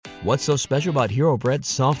What's so special about Hero Bread's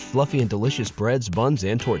soft, fluffy, and delicious breads, buns,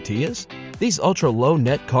 and tortillas? These ultra-low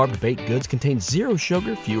net-carb baked goods contain zero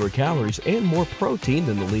sugar, fewer calories, and more protein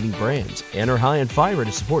than the leading brands, and are high in fiber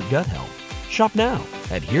to support gut health. Shop now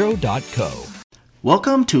at hero.co.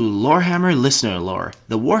 Welcome to Lorehammer Listener Lore,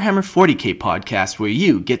 the Warhammer 40k podcast where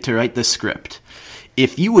you get to write the script.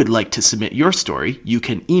 If you would like to submit your story, you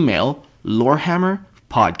can email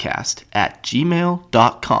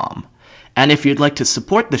lorehammerpodcast@gmail.com. And if you'd like to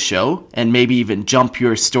support the show and maybe even jump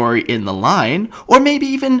your story in the line, or maybe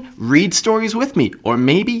even read stories with me, or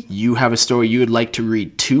maybe you have a story you would like to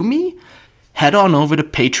read to me, head on over to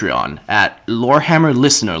Patreon at Lorehammer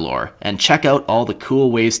Listener Lore and check out all the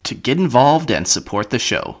cool ways to get involved and support the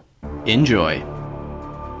show. Enjoy.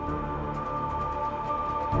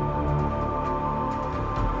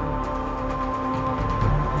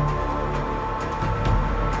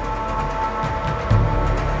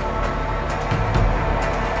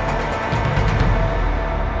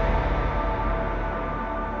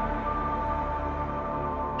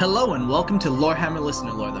 Hello and welcome to Lorehammer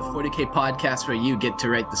Listener Lore, the 40k podcast where you get to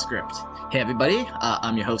write the script. Hey everybody,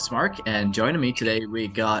 I'm your host Mark, and joining me today we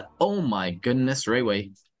got, oh my goodness,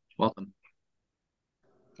 Rayway. Welcome.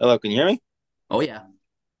 Hello, can you hear me? Oh yeah.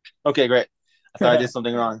 Okay, great. I thought I did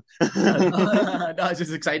something wrong. No, I was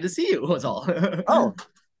just excited to see you, was all. Oh,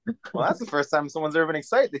 well, that's the first time someone's ever been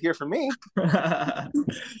excited to hear from me. Yeah,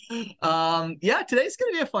 today's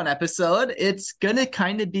gonna be a fun episode. It's gonna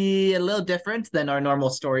kind of be a little different than our normal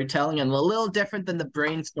storytelling, and a little different than the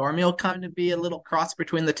brainstorming. It'll kind of be a little cross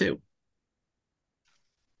between the two.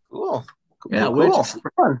 Cool. Yeah, cool.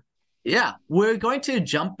 Super fun. Yeah, we're going to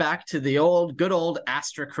jump back to the good old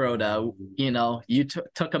Astra Crota. You know, you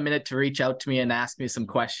took a minute to reach out to me and ask me some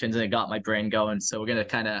questions, and it got my brain going. So we're gonna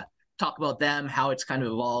kind of talk about them, how it's kind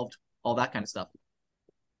of evolved, all that kind of stuff.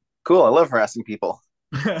 Cool. I love harassing people.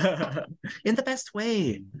 In the best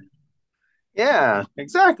way. Yeah,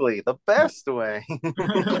 exactly. The best way.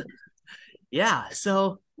 Yeah,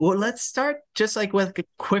 so let's start just like with a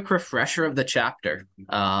quick refresher of the chapter.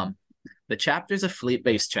 The chapter is a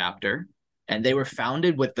fleet-based chapter, and they were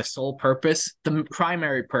founded with the sole purpose, the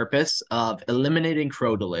primary purpose of eliminating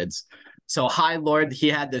Crodalids. So High Lord, he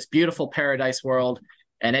had this beautiful paradise world,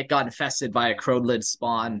 and it got infested by a Crodalid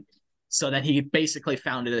spawn. So then he basically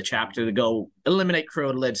founded a chapter to go eliminate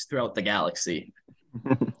Crodalids throughout the galaxy.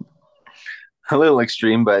 A little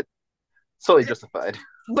extreme, but totally justified.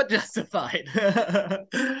 But justified.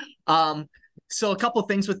 So a couple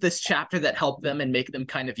things with this chapter that help them and make them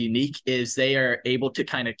kind of unique is they are able to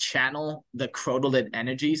kind of channel the Crodalid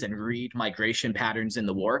energies and read migration patterns in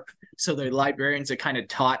the warp. So the librarians are kind of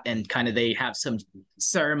taught, and kind of they have some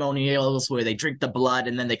ceremonials where they drink the blood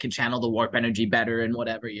and then they can channel the warp energy better and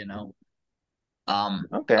whatever, you know.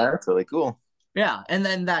 Okay, that's really cool. Yeah, and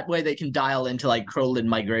then that way they can dial into like Crodalid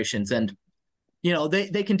migrations, and you know,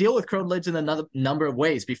 they can deal with Crodalids in another number of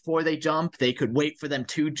ways. Before they jump, they could wait for them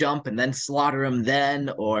to jump and then slaughter them then,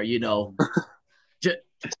 or, you know,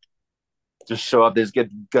 just show up, they just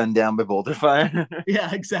get gunned down by boulder fire.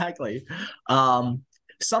 Yeah, exactly.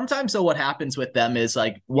 Sometimes, so what happens with them is,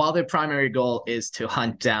 like, while their primary goal is to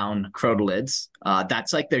hunt down Crodalids,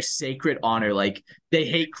 that's like their sacred honor. Like, they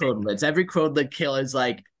hate Crodalids. Every Crodalid kill is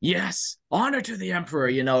like, yes, honor to the Emperor.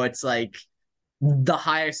 You know, it's like the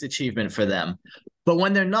highest achievement for them. But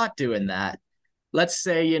when they're not doing that, let's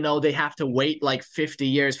say, you know, they have to wait like 50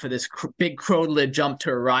 years for this big Crodalid jump to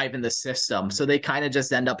arrive in the system. So they kind of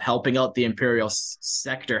just end up helping out the Imperial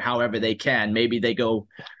sector however they can. Maybe they go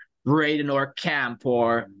raid an orc camp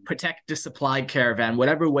or protect the supply caravan,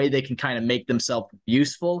 whatever way they can kind of make themselves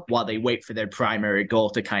useful while they wait for their primary goal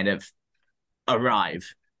to kind of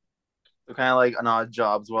arrive. So kind of like an odd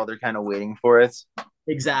jobs while they're kind of waiting for it.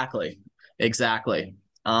 Exactly. That's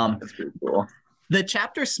pretty cool. The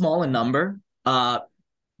chapter's small in number,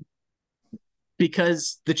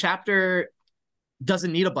 because the chapter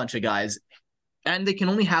doesn't need a bunch of guys, and they can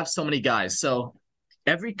only have so many guys. So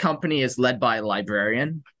every company is led by a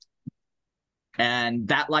librarian, and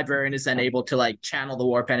that librarian is then able to like channel the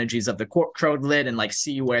warp energies of the Crodalid and like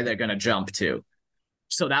see where they're gonna jump to.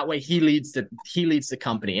 So that way he leads the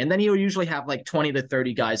company, and then he'll usually have like 20 to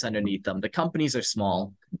 30 guys underneath them. The companies are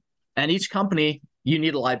small, and each company you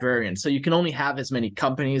need a librarian, so you can only have as many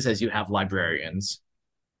companies as you have librarians.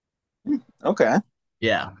 Okay.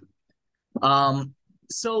 Yeah.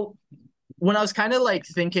 So when I was kind of like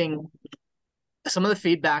thinking, some of the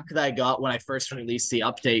feedback that I got when I first released the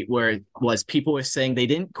update was people were saying they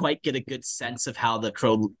didn't quite get a good sense of how the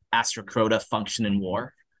Astra Crota function in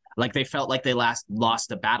war. Like they felt like they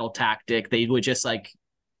lost a battle tactic. They were just like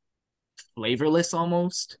flavorless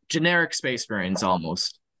almost. Generic Space Marines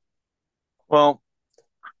almost. Well,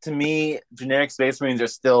 to me, generic Space Marines are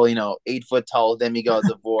still, 8 foot tall demigods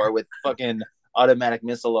of war with fucking automatic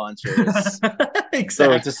missile launchers. So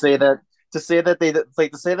Exactly. to say that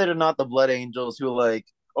they're not the Blood Angels who like,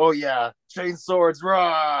 oh yeah, chain swords,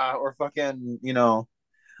 rah, or fucking,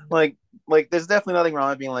 like there's definitely nothing wrong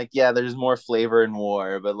with being like, yeah, there's more flavor in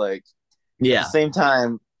war, but like at the Yeah. same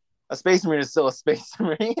time, a Space Marine is still a Space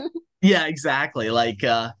Marine. Yeah, exactly. Like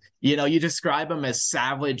you describe them as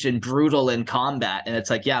savage and brutal in combat, and it's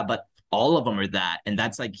like, yeah, but all of them are that. And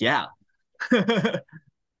that's like, yeah.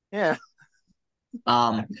 Yeah.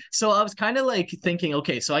 So I was kind of like thinking,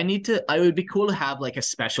 okay, so I would be cool to have like a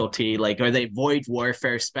specialty, like are they void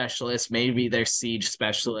warfare specialists, maybe they're siege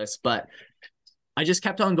specialists, but I just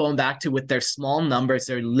kept on going back to with their small numbers,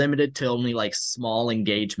 they're limited to only like small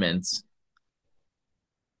engagements.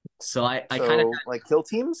 So I kind of So like kill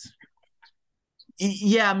teams.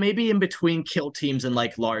 yeah, maybe in between kill teams and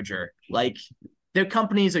like larger. Like their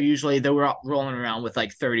companies are usually they're rolling around with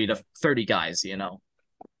like 30 to 30 guys, you know.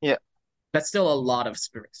 Yeah. That's still a lot of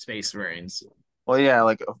space marines. Well, yeah,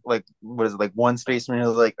 like what is it, like one Space Marine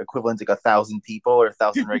is like equivalent to like 1,000 people or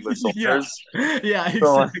 1,000 regular Yeah. soldiers. Yeah,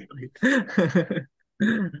 So exactly.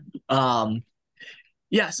 um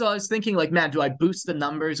yeah, so I was thinking like, man, do I boost the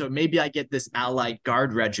numbers or maybe I get this allied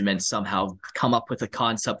guard regiment somehow, come up with a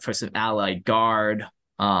concept for some allied guard.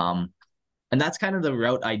 And that's kind of the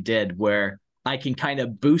route I did where I can kind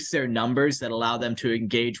of boost their numbers that allow them to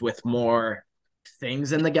engage with more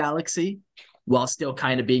things in the galaxy while still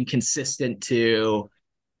kind of being consistent to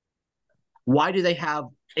why do they have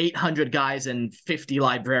 800 guys and 50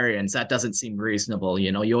 librarians? That doesn't seem reasonable.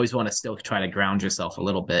 You know, you always want to still try to ground yourself a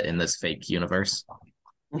little bit in this fake universe.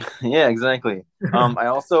 yeah, exactly. I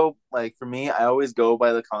also like for me, I always go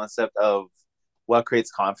by the concept of what creates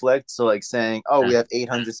conflict. So like saying, oh, we have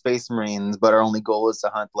 800 Space Marines, but our only goal is to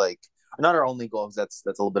hunt like not our only goal, because that's a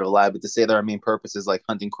little bit of a lie, but to say that our main purpose is like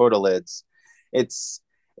hunting crotalids, it's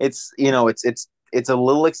it's a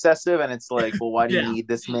little excessive, and it's like, well, why do you Yeah, need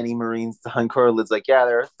this many Marines to hunt crotalids? Like, yeah,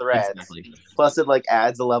 they're a threat. exactly. Plus, it like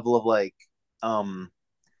adds a level of like um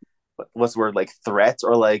what's the word, like threat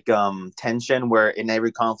or like tension, where in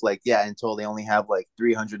every conflict, yeah, until they only have like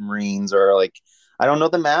 300 Marines, or like I don't know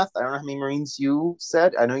the math, I don't know how many Marines you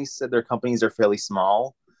said, I know you said their companies are fairly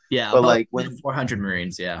small, Yeah, but about like when 400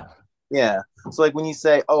 Marines. Yeah. yeah, so like when you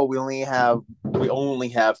say, oh, we only have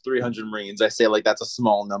 300 Marines, I say like that's a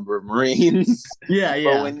small number of Marines. Yeah,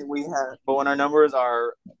 yeah. But when our numbers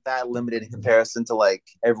are that limited in comparison to like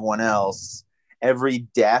everyone else, every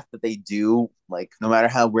death that they do, like no matter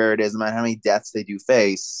how rare it is, no matter how many deaths they do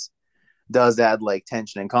face, does add like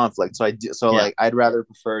tension and conflict. So Yeah. like I'd rather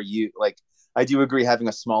prefer you like I do agree having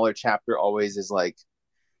a smaller chapter always is like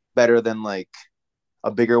better than like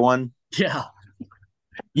a bigger one. Yeah.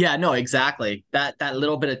 Yeah, no, exactly. That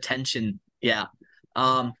little bit of tension. Yeah.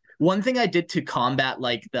 One thing I did to combat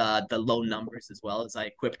like the low numbers as well is I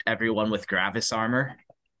equipped everyone with Gravis armor.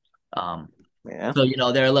 Um, Yeah. so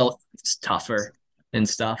they're a little tougher and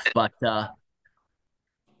stuff. But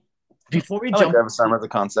before we I like jump, Gravis armor as a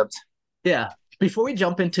concept. yeah, before we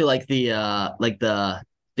jump into like the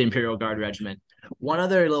Imperial Guard regiment, one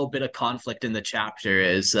other little bit of conflict in the chapter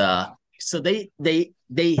is so they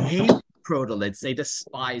hate crotalids. They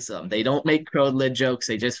despise them. They don't make crotalid jokes.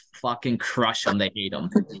 They just fucking crush them. They hate them.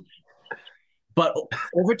 But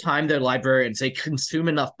over time, they're librarians. They consume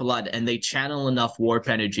enough blood and they channel enough warp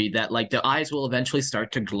energy that like their eyes will eventually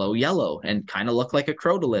start to glow yellow and kind of look like a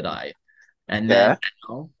crotalid eye. And then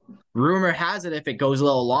Yeah. rumor has it if it goes a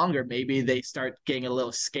little longer, maybe they start getting a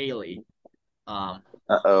little scaly. Um,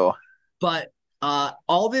 Uh-oh. but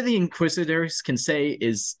all that the Inquisitors can say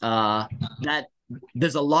is that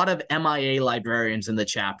there's a lot of MIA librarians in the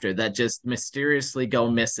chapter that just mysteriously go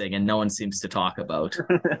missing and no one seems to talk about.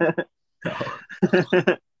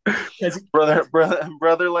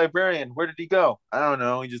 brother librarian, where did he go? I don't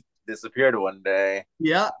know. He just disappeared one day.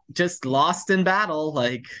 Yeah, just lost in battle.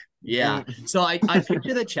 Like, yeah. So I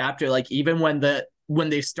picture the chapter like even when the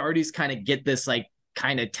Astartes kind of get this like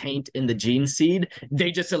kind of taint in the gene seed,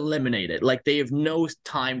 they just eliminate it. Like they have no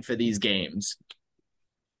time for these games.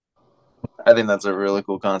 I think that's a really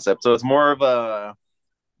cool concept. So it's more of a,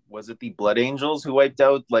 was it the Blood Angels who wiped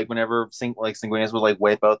out like whenever Sanguinius would like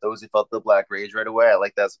wipe out those who felt the Black Rage right away? I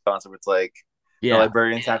like that concept. It's like the Yeah.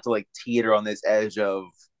 librarians have to like teeter on this edge of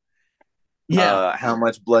Yeah. how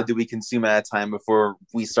much blood do we consume at a time before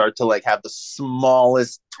we start to like have the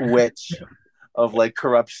smallest twitch of like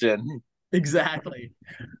corruption. Exactly.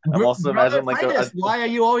 I'm also Brother imagining like Titus, why are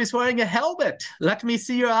you always wearing a helmet? Let me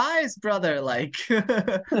see your eyes, brother. Like,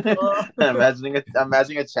 I'm imagining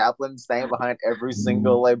a chaplain standing behind every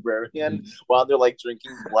single librarian while they're like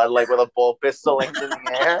drinking blood, like with a bull pistol aimed in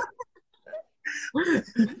the air.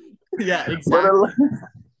 yeah, exactly. Brother,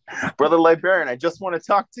 brother librarian, I just want to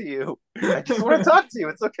talk to you. I just want to talk to you.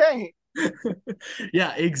 It's okay.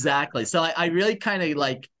 Yeah, exactly. So I really kind of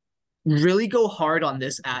like really go hard on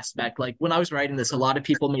this aspect. Like when I was writing this, a lot of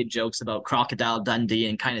people made jokes about Crocodile Dundee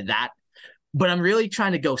and kind of that, but I'm really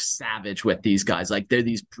trying to go savage with these guys. Like they're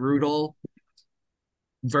these brutal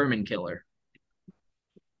vermin killer.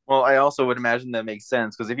 Well, I also would imagine that makes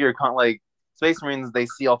sense because if you're like Space Marines, they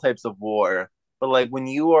see all types of war. But like when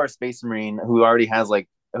you are a Space Marine who's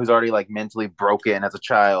already like mentally broken as a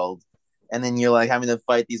child, and then you're like having to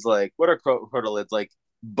fight these like what are crocodiles like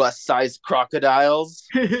bus-sized crocodiles?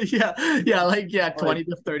 Yeah, like yeah, Like 20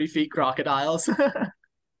 to 30 feet crocodiles.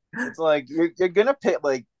 it's like you're gonna pick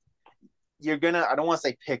like you're gonna I don't want to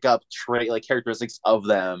say pick up trait like characteristics of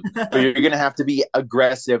them, but you're gonna have to be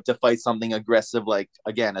aggressive to fight something aggressive like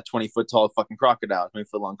again a 20-foot tall fucking crocodile,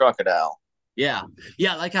 20-foot long crocodile. Yeah.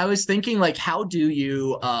 Yeah, like I was thinking like how do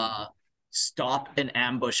you stop an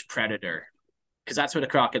ambush predator? Because that's what a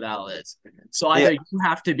crocodile is. So Yeah, either you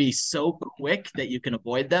have to be so quick that you can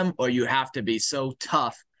avoid them, or you have to be so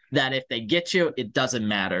tough that if they get you, it doesn't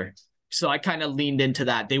matter. So I kind of leaned into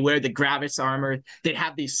that. They wear the Gravis armor. They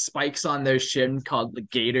have these spikes on their shin called the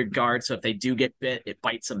Gator Guard. So if they do get bit, it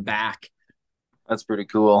bites them back. that's pretty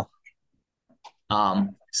cool.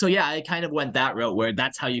 So yeah, I kind of went that route where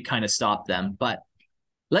that's how you kind of stop them. But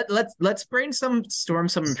let's brainstorm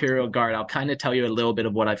some Imperial Guard. I'll kind of tell you a little bit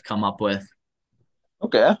of what I've come up with.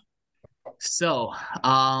 Okay. So,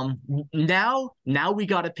 now we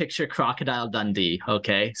got to picture Crocodile Dundee.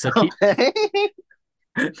 Okay, so keep Okay.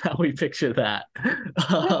 now we picture that.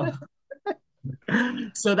 Um,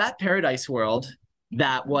 so that paradise world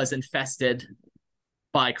that was infested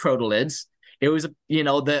by crotalids. It was,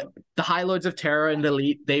 the High Lords of Terror and the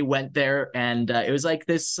Elite. They went there, and it was like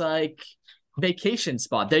this like vacation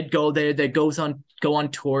spot. They'd go there. They go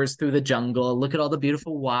on tours through the jungle, look at all the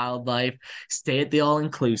beautiful wildlife, stay at the all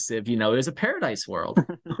inclusive. It was a paradise world.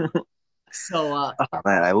 So, Oh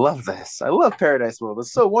man, I love this. I love Paradise World.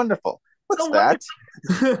 It's so wonderful. What's so that?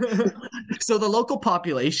 so the local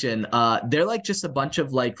population, they're like just a bunch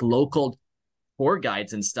of like local tour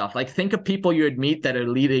guides and stuff. Like think of people you would meet that are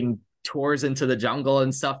leading tours into the jungle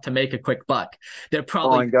and stuff to make a quick buck. They're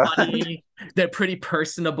probably funny, they're pretty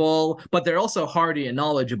personable, but they're also hardy and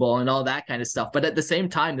knowledgeable and all that kind of stuff. But at the same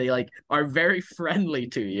time, they like are very friendly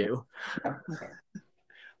to you.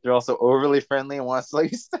 They're also overly friendly and want to sell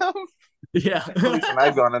you stuff. Yeah. At least when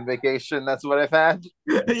I've gone on vacation, that's what I've had.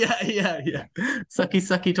 Yeah. Sucky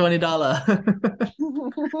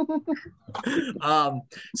 $20.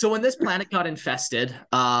 So when this planet got infested,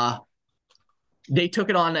 they took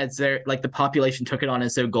it on as the population took it on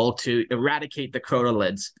as their goal to eradicate the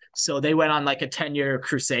crotalids. So they went on like a 10-year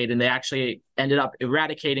crusade, and they actually ended up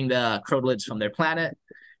eradicating the crotalids from their planet,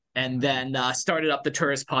 and then started up the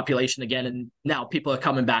tourist population again. And now people are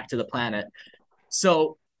coming back to the planet.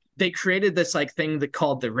 So they created this like thing that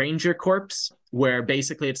called the Ranger Corps, where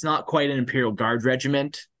basically it's not quite an Imperial Guard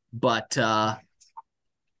regiment, but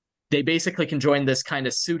they basically can join this kind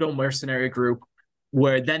of pseudo mercenary group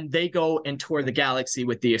where then they go and tour the galaxy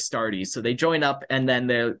with the Astartes. So they join up and then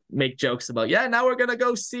they make jokes about, yeah, now we're going to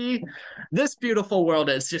go see this beautiful world.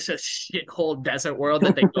 It's just a shithole desert world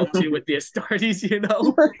that they go to with the Astartes,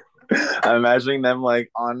 I'm imagining them like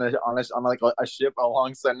on like a ship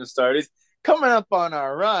alongside the Astartes. Coming up on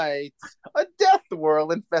our right, a death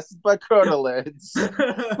world infested by crotalids.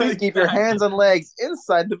 Please keep your hands and legs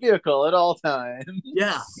inside the vehicle at all times.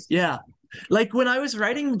 Yeah. Like when I was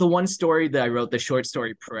writing the one story that I wrote, the short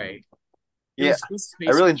story Prey. Yeah,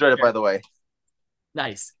 I really enjoyed it, by the way.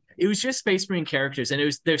 Nice. It was just Space Marine characters, and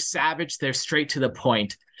they're savage, they're straight to the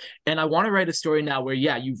point. And I want to write a story now where,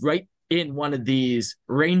 yeah, you write in one of these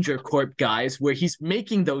Ranger Corp guys where he's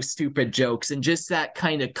making those stupid jokes and just that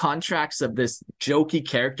kind of contracts of this jokey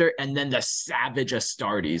character and then the savage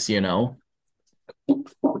Astartes,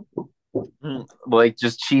 Like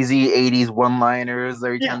just cheesy 80s one-liners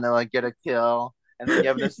every time they like get a kill. And then you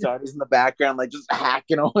have the Astartes in the background, like just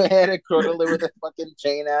hacking away at a crotally with a fucking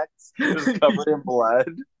chain axe, just covered in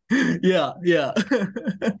blood. Yeah.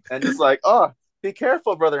 And just like, oh, be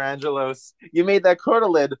careful, Brother Angelos. You made that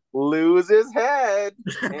crotalid lose his head.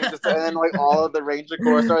 And then like all of the Ranger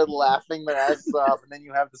Corps started laughing their asses off. And then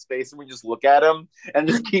you have the space and we just look at him and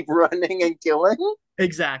just keep running and killing.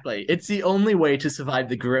 Exactly. It's the only way to survive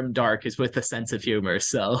the grim dark is with a sense of humor.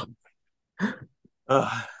 So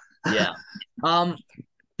Ugh. Yeah. Um,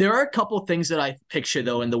 there are a couple things that I picture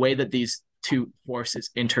though in the way that these two forces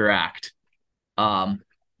interact. Um,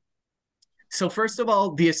 so first of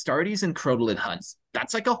all, the Astartes and Crotalid hunts,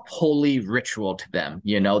 that's like a holy ritual to them,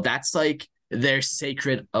 you know, that's like their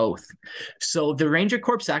sacred oath. So the Ranger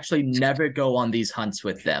Corps actually never go on these hunts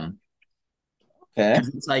with them. Okay,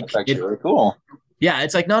 Because it's like that's actually it, really cool. yeah,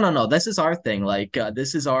 it's like no, this is our thing. Like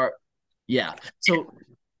this is our, yeah. So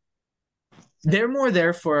they're more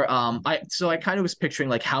there for I kind of was picturing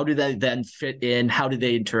like how do they then fit in, how do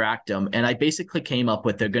they interact them, and I basically came up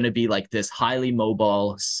with they're going to be like this highly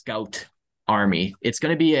mobile scout army. It's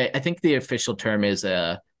going to be I think the official term is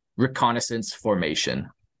a reconnaissance formation.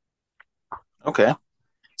 Okay.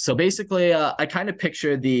 So basically I kind of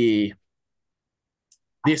picture the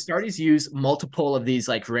Astartes use multiple of these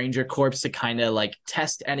like Ranger Corps to kind of like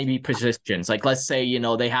test enemy positions. Like let's say, you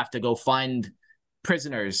know, they have to go find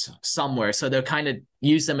prisoners somewhere. So they'll kind of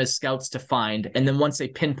use them as scouts to find. And then once they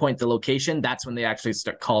pinpoint the location, that's when they actually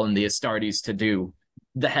start calling the Astartes to do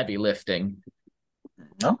the heavy lifting.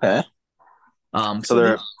 Okay. So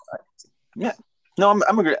they're yeah. No,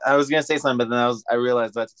 I'm agree. I was gonna say something, but then I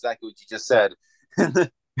realized that's exactly what you just said.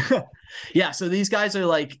 Yeah, so these guys are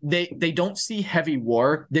like they don't see heavy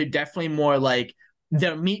war. They're definitely more like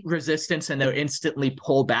they'll meet resistance and they'll instantly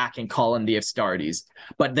pull back and call in the Astartes.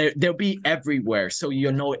 But they'll be everywhere, so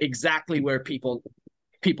you'll know exactly where people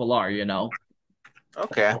are, you know.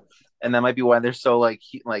 Okay. And that might be why they're so like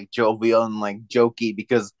jovial and like jokey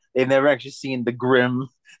because they've never actually seen the grim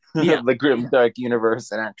Yeah. the grim dark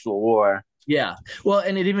universe and actual war. Yeah. Well,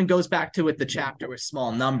 and it even goes back to with the chapter with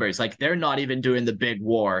small numbers. Like they're not even doing the big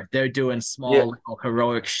war. They're doing small Yeah. little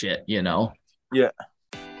heroic shit, you know. Yeah.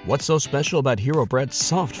 What's so special about Hero Bread's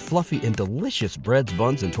soft, fluffy, and delicious breads,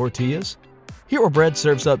 buns, and tortillas? Hero Bread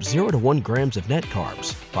serves up 0 to 1 grams of net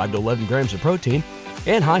carbs, 5 to 11 grams of protein,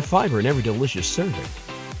 and high fiber in every delicious serving.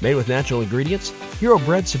 Made with natural ingredients, Hero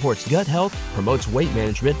Bread supports gut health, promotes weight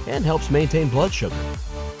management, and helps maintain blood sugar.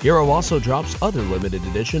 Hero also drops other limited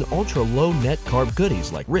edition ultra-low net carb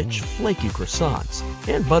goodies like rich, flaky croissants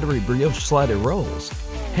and buttery brioche slider rolls.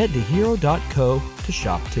 Head to hero.co to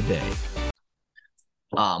shop today.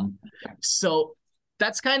 So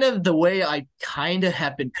that's kind of the way I kind of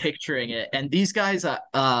have been picturing it. And these guys,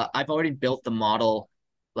 I've already built the model,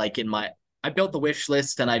 like I built the wish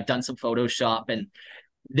list and I've done some Photoshop, and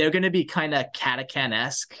they're going to be kind of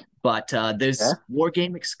Katakan-esque, but there's War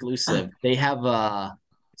Game exclusive. They have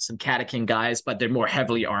some Katakan guys, but they're more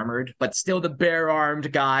heavily armored, but still the bare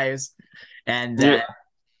armed guys. And then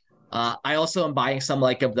I also am buying some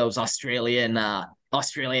like of those Australian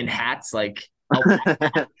hats, like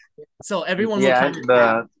so everyone will kind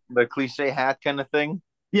of the cliche hat kind of thing.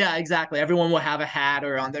 Yeah, exactly. Everyone will have a hat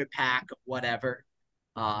or on their pack, whatever.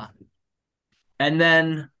 And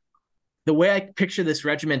then the way I picture this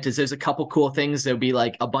regiment is there's a couple cool things. There'll be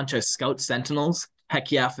like a bunch of scout sentinels.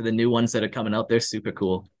 Heck yeah, for the new ones that are coming out, they're super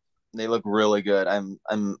cool. They look really good. I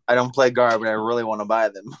don't play guard, but I really want to buy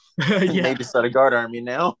them. Yeah. Maybe start a guard army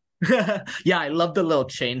now. Yeah, I love the little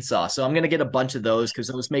chainsaw. So I'm gonna get a bunch of those because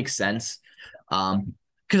those make sense.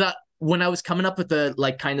 Because when I was coming up with the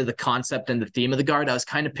like kind of the concept and the theme of the guard, I was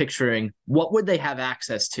kind of picturing what would they have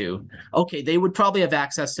access to? Okay, they would probably have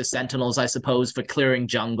access to sentinels, I suppose, for clearing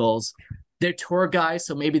jungles. They're tour guys,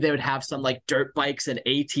 so maybe they would have some like dirt bikes and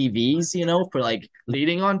ATVs, you know, for like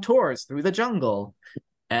leading on tours through the jungle.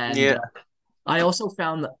 And I also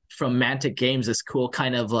found from Mantic Games this cool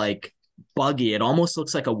kind of like buggy. It almost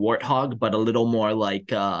looks like a warthog, but a little more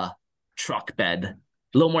like truck bed,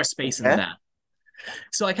 a little more space in that.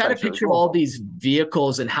 So I kind of picture all these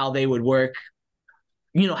vehicles and how they would work,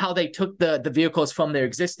 you know, how they took the vehicles from their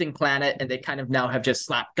existing planet and they kind of now have just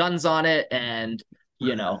slapped guns on it. And,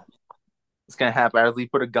 you know, it's going to haphazardly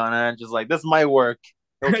put a gun on it, just like, this might work.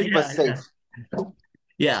 It'll keep us safe.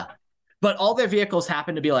 Yeah. But all their vehicles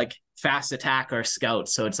happen to be like fast attack or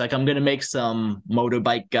scouts. So it's like, I'm going to make some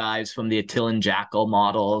motorbike guys from the Attilan Jackal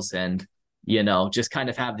models and, you know, just kind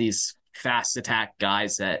of have these fast attack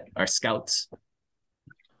guys that are scouts.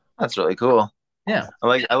 That's really cool. Yeah. I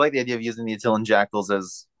like the idea of using the Attilan Jackals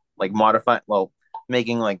as like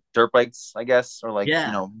making like dirt bikes, I guess, or like, you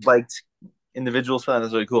know, biked individuals for that.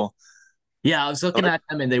 That's really cool. Yeah, I was looking at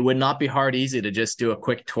them and they would not be hard easy to just do a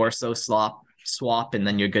quick torso swap and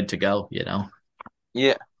then you're good to go, you know?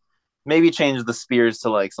 Yeah. Maybe change the spears to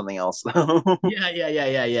like something else.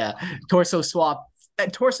 Yeah. Torso swap,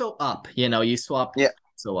 torso up, you know, you swap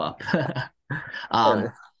torso up.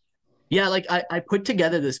 Yeah, like I put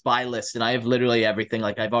together this buy list and I have literally everything.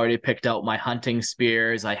 Like I've already picked out my hunting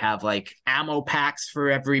spears. I have like ammo packs for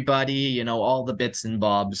everybody, you know, all the bits and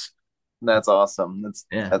bobs. That's awesome. That's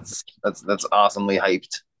Yeah. that's awesomely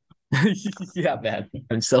hyped. Yeah, man.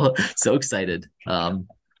 I'm so excited. I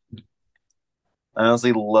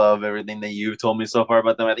honestly love everything that you've told me so far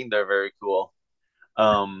about them. I think they're very cool.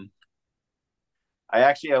 Um, I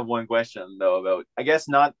actually have one question though about, I guess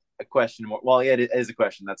not a question more. Well, yeah, it is a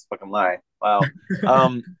question. That's a fucking lie. Wow.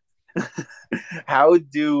 Um, how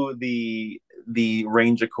do the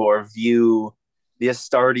Ranger Corps view the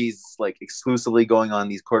Astartes like exclusively going on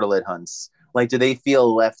these cordelid hunts? Like, do they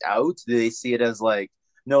feel left out? Do they see it as like,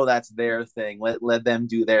 no, that's their thing. Let them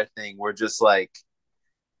do their thing. We're just like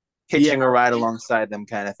Yeah. hitching a ride alongside them,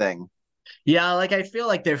 kind of thing. Yeah, like I feel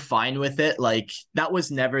like they're fine with it. Like that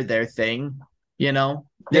was never their thing, you know?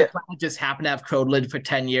 Their Yeah. planet just happened to have Crowdlid for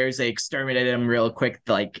 10 years. They exterminated them real quick,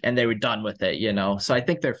 like, and they were done with it, you know? So I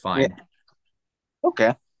think they're Yeah. fine.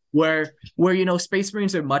 Okay. Where Space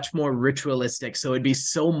Marines are much more ritualistic, so it'd be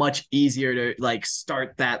so much easier to like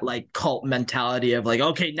start that like cult mentality of like,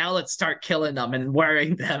 okay, now let's start killing them and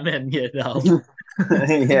wearing them, and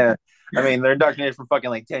Yeah. I mean, they're indoctrinated from fucking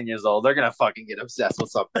like 10 years old. They're gonna fucking get obsessed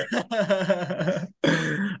with something.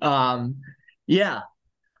 um, yeah.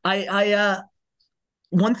 I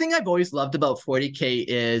one thing I've always loved about 40K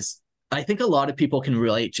is I think a lot of people can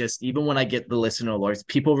relate. Just even when I get the listener alerts,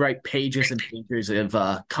 people write pages and pages of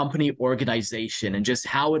company organization and just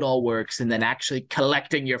how it all works, and then actually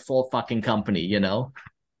collecting your full fucking company.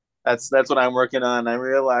 That's what I'm working on. I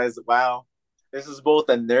realized, wow, this is both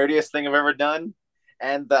the nerdiest thing I've ever done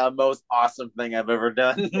and the most awesome thing I've ever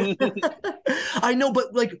done. I know,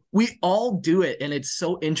 but like we all do it, and it's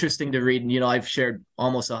so interesting to read. And I've shared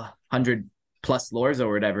almost 100+ lores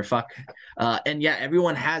or whatever. Fuck. And yeah,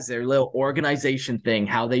 everyone has their little organization thing,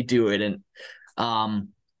 how they do it. And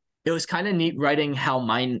it was kind of neat writing how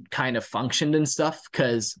mine kind of functioned and stuff,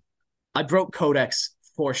 because I broke Codex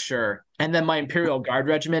for sure. And then my Imperial Guard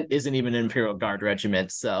regiment isn't even an Imperial Guard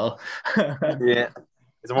regiment. So Yeah.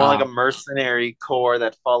 It's more like a um, mercenary corps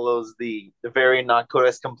that follows the very not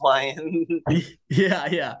codex compliant. yeah,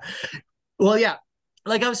 yeah. Well, yeah.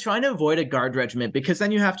 Like I was trying to avoid a guard regiment because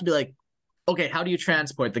then you have to be like, okay, how do you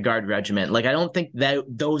transport the guard regiment? Like, I don't think that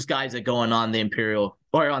those guys are going on the Imperial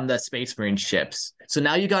or on the Space Marine ships. So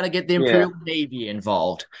now you got to get the Yeah. Imperial Navy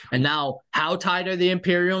involved. And now, how tied are the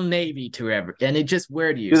Imperial Navy to ever? And it just,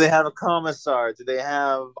 where do you Do they start? have a commissar? Do they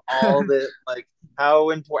have all the like how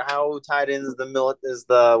important how tied in is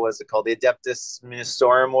the what's it called? The Adeptus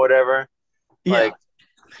Ministorum or whatever? Yeah, Like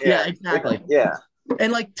yeah, yeah. exactly. Yeah.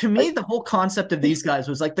 And like to Like, me, the whole concept of these guys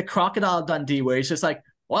was like the Crocodile Dundee, where he's just like,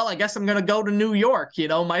 well, I guess I'm gonna go to New York,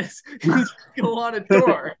 might go on a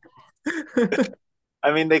tour.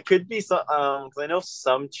 I mean, they could be some. Because I know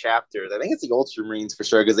some chapters. I think it's the Ultramarines for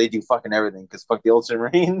sure because they do fucking everything. Because fuck the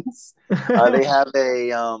Ultramarines. They have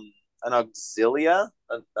an auxilia.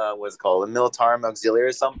 What's it called? A militarum auxiliary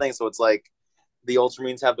or something. So it's like the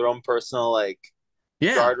Ultramarines have their own personal like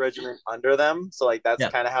Yeah, guard regiment under them. So like that's yeah,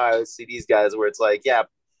 kind of how I would see these guys, where it's like, yeah,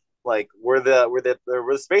 like we're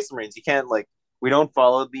the Space Marines. You can't like we don't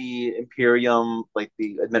follow the Imperium, like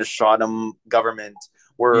the Administratum government. yeah,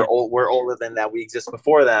 We're older than that. We exist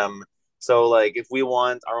before them. So like if we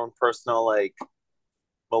want our own personal like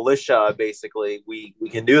militia, basically, we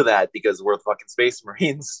can do that because we're the fucking Space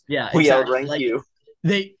Marines. yeah, We exactly. outrank Like you.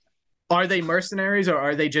 they are they mercenaries or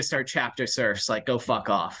are they just our chapter serfs? Like, go fuck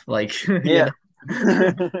off. Like, Yeah.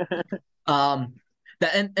 Um,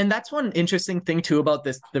 and that's one interesting thing too about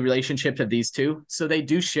the relationship of these two. So they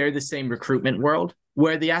do share the same recruitment world,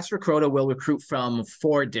 where the Astra Crota will recruit from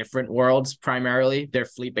 4 different worlds, primarily their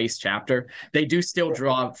fleet-based chapter. They do still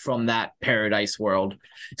draw from that paradise world.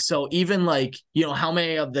 So even like, how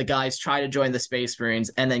many of the guys try to join the Space Marines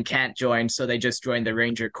and then can't join, so they just join the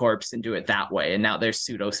Ranger Corps and do it that way. And now they're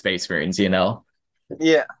pseudo Space Marines. Yeah.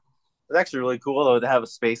 It's actually really cool though to have a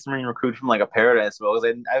Space Marine recruit from like a Paradise World.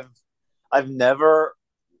 I've never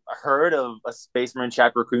heard of a Space Marine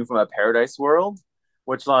chapter recruiting from a Paradise World,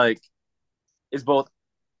 which like is both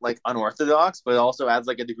like unorthodox, but it also adds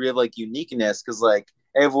like a degree of like uniqueness because like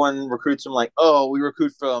everyone recruits from like, oh, we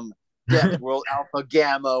recruit from Death World Alpha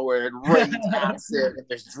Gamma where it rains acid and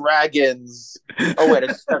there's dragons. Oh wait, I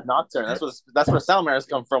just have Nocturne. That's where salamanders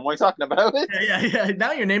come from. What are you talking about? Yeah.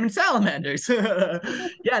 Now you're naming salamanders.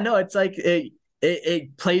 Yeah, no, it's like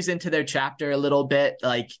it plays into their chapter a little bit.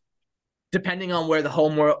 Like depending on where the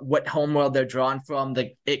homeworld, what homeworld they're drawn from,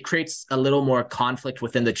 it creates a little more conflict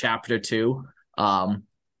within the chapter too.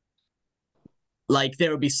 Like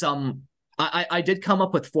there would be some. I did come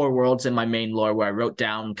up with 4 worlds in my main lore where I wrote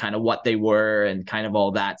down kind of what they were and kind of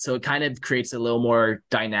all that. So it kind of creates a little more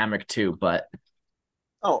dynamic too. But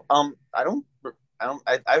Oh, I don't.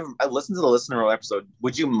 I listened to the listener episode.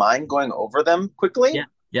 Would you mind going over them quickly?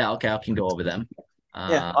 Yeah, okay, I can go over them.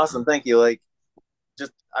 Yeah, awesome. Thank you. Like,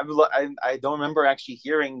 just I don't remember actually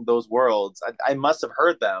hearing those worlds. I must have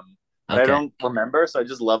heard them, but I Okay. don't remember. So I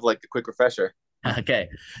just love like the quick refresher. Okay.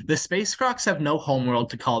 The Space Crocs have no homeworld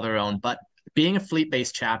to call their own, but being a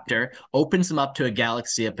fleet-based chapter opens them up to a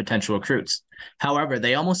galaxy of potential recruits. However,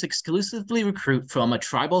 they almost exclusively recruit from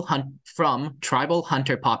tribal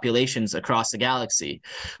hunter populations across the galaxy,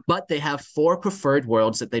 but they have 4 preferred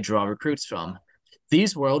worlds that they draw recruits from.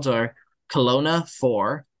 These worlds are Kelowna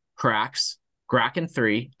 4, Krax, Kraken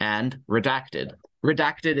 3, and Redacted.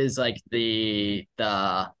 Redacted is like the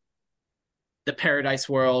paradise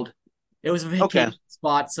world. It was a vacation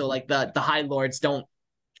spot, so like the High Lords don't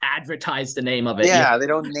advertise the name of it. Yeah, they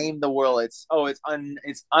don't name the world. It's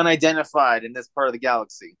unidentified in this part of the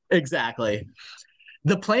galaxy. Exactly.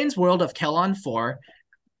 The Plains world of Kelon 4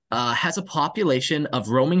 has a population of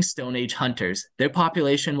roaming Stone Age hunters. Their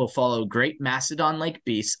population will follow great Mastodon-like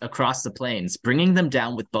beasts across the plains, bringing them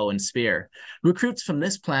down with bow and spear. Recruits from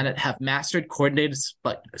this planet have mastered coordinated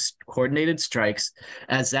strikes,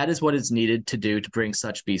 as that is what is needed to do to bring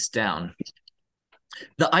such beasts down.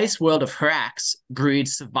 The ice world of Hrax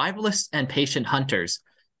breeds survivalists and patient hunters.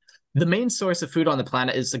 The main source of food on the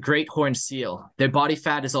planet is the great horned seal. Their body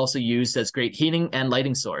fat is also used as great heating and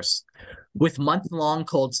lighting source. With month-long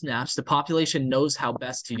cold snaps, the population knows how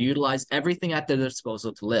best to utilize everything at their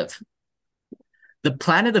disposal to live. The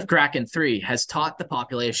planet of Kraken 3 has taught the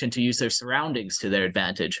population to use their surroundings to their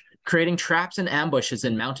advantage, creating traps and ambushes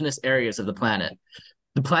in mountainous areas of the planet.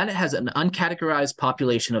 The planet has an uncategorized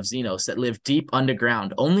population of Xenos that live deep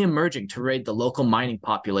underground, only emerging to raid the local mining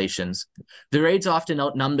populations. The raids often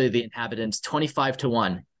outnumber the inhabitants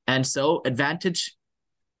 25-1,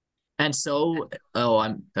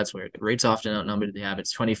 that's weird. Raids often outnumber the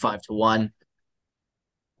inhabitants 25-1,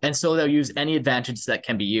 and so they'll use any advantage that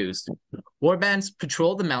can be used. Warbands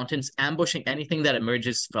patrol the mountains, ambushing anything that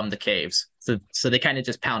emerges from the caves. So they kind of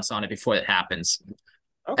just pounce on it before it happens.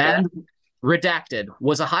 Okay. And Redacted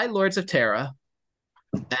was a High Lords of Terra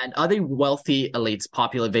and other wealthy elites'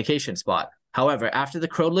 popular vacation spot. However, after the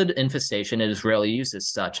Crotalid infestation, it is rarely used as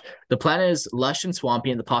such. The planet is lush and swampy,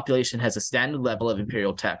 and the population has a standard level of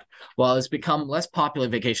Imperial tech. While it's become less popular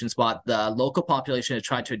vacation spot, the local population has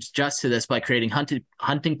tried to adjust to this by creating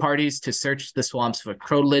hunting parties to search the swamps for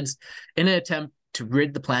Crotalids in an attempt to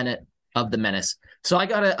rid the planet of the menace. So I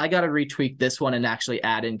gotta retweak this one and actually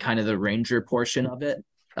add in kind of the ranger portion of it.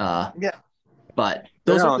 But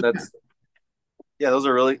those are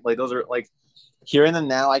really hearing them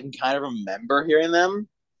now. I can kind of remember hearing them.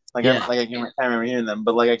 I can remember hearing them,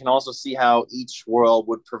 but like I can also see how each world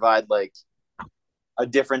would provide like a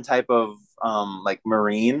different type of like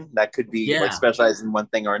marine that could be like specialized in one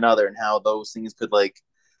thing or another, and how those things could like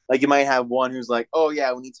you might have one who's like, oh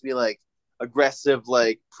yeah, we need to be like aggressive,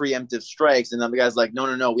 like preemptive strikes, and then the guy's like,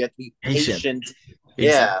 no, we have to be patient.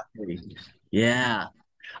 Exactly. Yeah.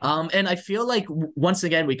 And I feel like once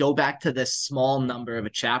again we go back to this small number of a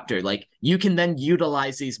chapter. Like you can then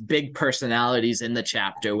utilize these big personalities in the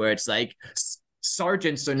chapter where it's like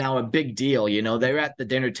sergeants are now a big deal. You know, they're at the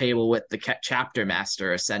dinner table with the chapter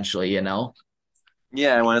master, essentially. You know.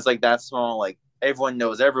 Yeah, and when it's like that small, like everyone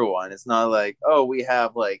knows everyone. It's not like, oh, we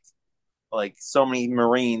have like so many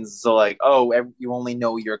Marines, so like, oh, you only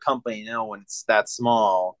know your company. No, when it's that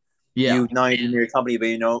small, you know your company, but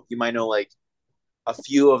you might know like a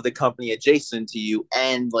few of the company adjacent to you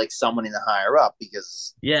and like someone in the higher up,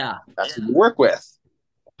 because that's who you work with.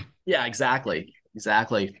 Yeah, exactly. So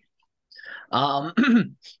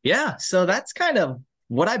that's kind of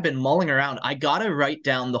what I've been mulling around. I gotta write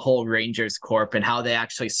down the whole Rangers Corp and how they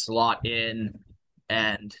actually slot in,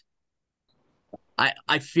 and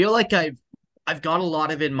I feel like I've got a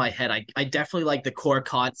lot of it in my head. I definitely like the core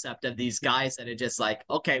concept of these guys that are just like,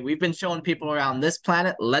 okay, we've been showing people around this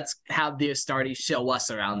planet. Let's have the Astartes show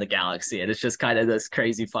us around the galaxy. And it's just kind of this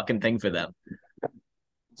crazy fucking thing for them.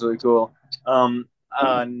 It's really cool. What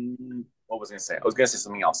was I gonna say? I was gonna say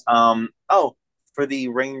something else. For the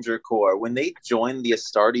Ranger Corps, when they join the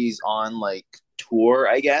Astartes on like tour,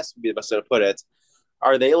 I guess would be the best way to put it.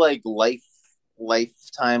 Are they like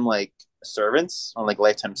lifetime like servants on like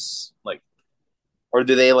lifetimes like, or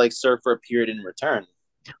do they like serve for a period in return?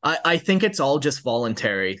 I think it's all just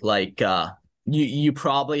voluntary. Like you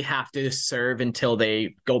probably have to serve until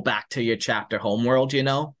they go back to your chapter homeworld, you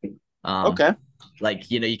know? Okay. Like,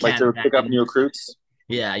 you know, you can't like to pick up new recruits.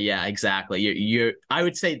 Yeah, exactly. You I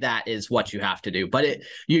would say that is what you have to do. But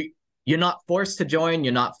you're not forced to join,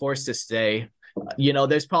 you're not forced to stay. You know,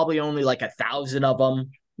 there's probably only like 1,000 of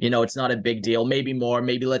them. it's not a big deal. Maybe more,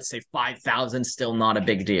 maybe let's say 5,000, still not a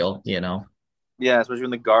big deal, Yeah, especially when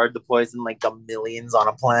the guard deploys in like the millions on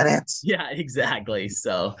a planet. Yeah, exactly.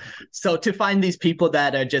 So to find these people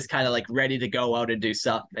that are just kind of like ready to go out and do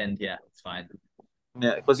stuff, and yeah, it's fine.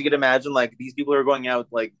 Yeah, because you could imagine like these people who are going out,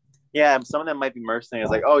 like, yeah, some of them might be mercenaries,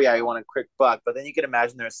 like, oh yeah, you want a quick buck, but then you could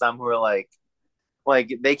imagine there's some who are like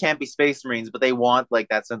they can't be space marines, but they want like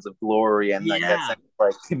that sense of glory and like that Yeah. sense of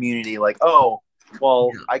like community, like, oh,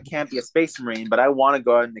 well, I can't be a space marine, but I want to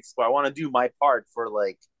go out and explore. I want to do my part for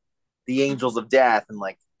like the angels of death and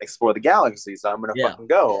like explore the galaxy. So I'm gonna fucking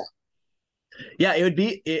go. Yeah,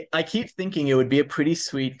 I keep thinking it would be a pretty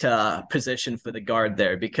sweet position for the guard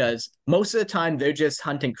there, because most of the time they're just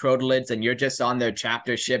hunting crotalids and you're just on their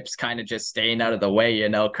chapter ships, kind of just staying out of the way,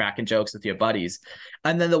 cracking jokes with your buddies.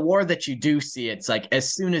 And then the war that you do see, it's like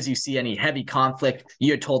as soon as you see any heavy conflict,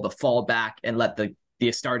 you're told to fall back and let the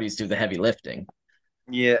Astartes do the heavy lifting.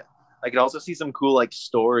 Yeah, I could also see some cool like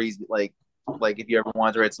stories, like if you ever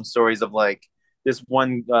want to write some stories of like this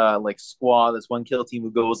one like squad, this one kill team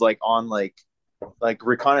who goes like on like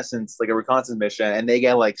reconnaissance, like a reconnaissance mission, and they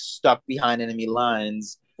get like stuck behind enemy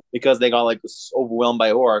lines because they got like overwhelmed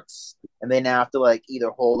by orcs, and they now have to like either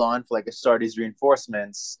hold on for like Astartes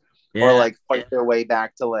reinforcements or like fight their way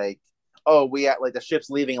back to like, oh, we at like the ship's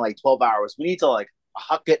leaving in like 12 hours. We need to like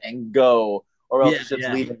huck it and go, or else the ship's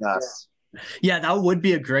leaving us. Yeah, that would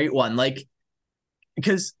be a great one. Like,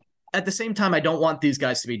 because at the same time, I don't want these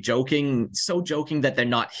guys to be joking that they're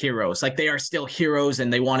not heroes. Like, they are still heroes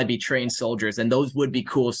and they want to be trained soldiers. And those would be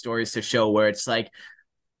cool stories to show where it's like,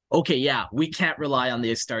 okay, yeah, we can't rely on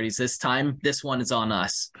the Astartes this time. This one is on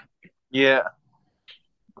us. Yeah.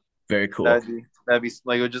 Very cool. That'd be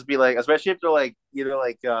like, it would just be like, especially if they're like either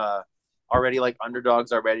like already like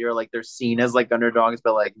underdogs already, or like they're seen as like underdogs,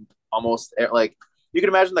 but like almost like you can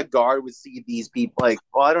imagine the guard would see these people like,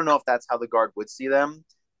 well, I don't know if that's how the guard would see them,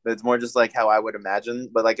 but it's more just like how I would imagine.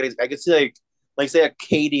 But like I could see like say a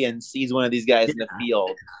Cadian sees one of these guys in the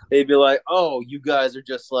field, they'd be like, oh, you guys are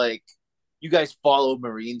just like, you guys follow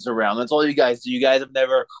Marines around. That's all you guys do. You guys have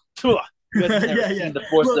never seen the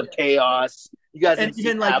forces of chaos. You guys have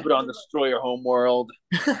seen like Abaddon destroy your home world.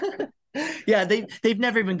 Yeah, they've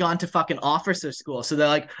never even gone to fucking officer school, so they're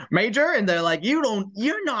like, major, and they're like,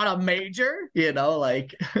 you're not a major,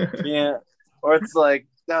 like. Yeah, or it's like,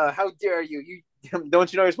 how dare you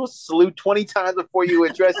don't you know you're supposed to salute 20 times before you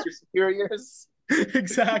address your superiors?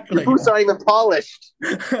 Exactly. Your boots aren't even polished.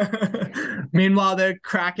 Meanwhile, they're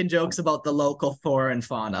cracking jokes about the local flora and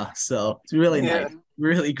fauna, so it's really nice,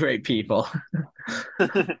 really great people.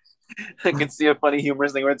 I can see a funny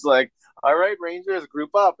humorous thing where it's like, all right, Rangers,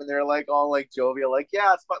 group up, and they're like all like jovial, like,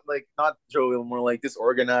 yeah, it's fun, like not jovial, more like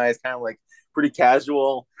disorganized, kind of like pretty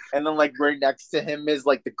casual. And then like right next to him is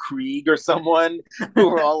like the Krieg or someone who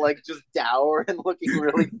are all like just dour and looking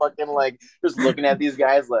really fucking like just looking at these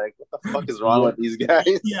guys like, what the fuck is wrong with these guys?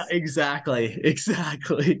 Yeah, exactly.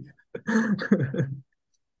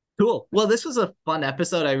 Cool. Well, this was a fun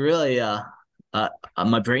episode. I really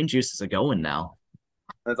my brain juices are going now.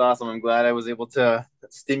 That's awesome. I'm glad I was able to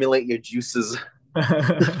stimulate your juices.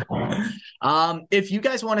 If you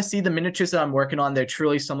guys want to see the miniatures that I'm working on, they're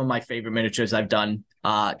truly some of my favorite miniatures I've done.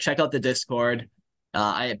 Check out the Discord.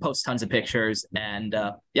 I post tons of pictures, and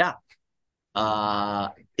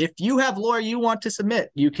if you have lore you want to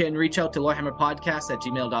submit, you can reach out to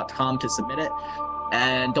lorehammerpodcast@gmail.com to submit it.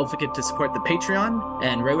 And don't forget to support the Patreon.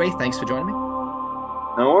 And Ray, thanks for joining me.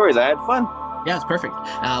 No worries. I had fun. Yeah, it's perfect.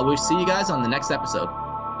 We'll see you guys on the next episode.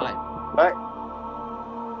 Bye. Bye.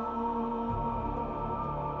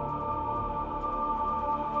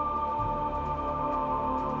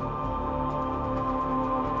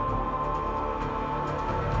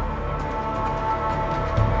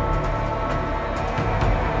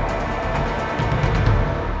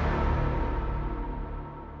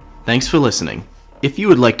 Thanks for listening. If you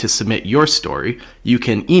would like to submit your story, you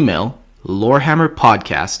can email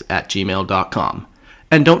lorehammerpodcast@gmail.com.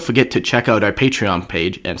 And don't forget to check out our Patreon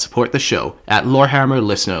page and support the show at Lorehammer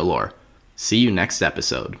Listener Lore. See you next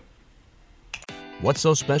episode. What's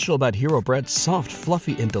so special about Hero Bread's soft,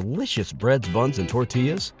 fluffy, and delicious breads, buns, and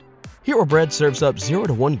tortillas? Hero Bread serves up 0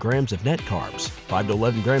 to 1 grams of net carbs, 5 to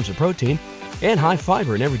 11 grams of protein, and high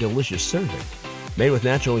fiber in every delicious serving. Made with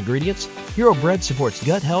natural ingredients, Hero Bread supports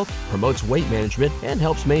gut health, promotes weight management, and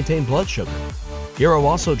helps maintain blood sugar. Hero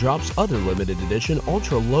also drops other limited edition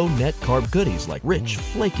ultra-low net carb goodies like rich,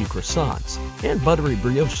 flaky croissants and buttery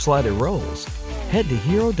brioche slider rolls. Head to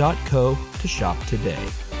hero.co to shop today.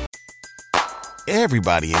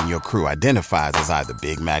 Everybody in your crew identifies as either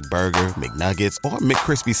Big Mac Burger, McNuggets, or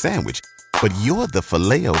McCrispy Sandwich. But you're the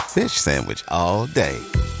Filet-O-Fish Sandwich all day.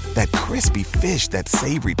 That crispy fish, that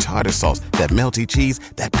savory tartar sauce, that melty cheese,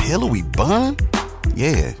 that pillowy bun.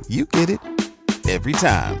 Yeah, you get it. Every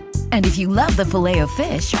time. And if you love the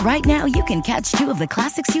Filet-O-Fish, right now you can catch 2 of the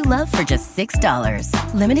classics you love for just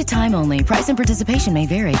 $6. Limited time only. Price and participation may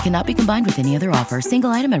vary. Cannot be combined with any other offer. Single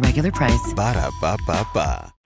item at regular price. Ba-da-ba-ba-ba.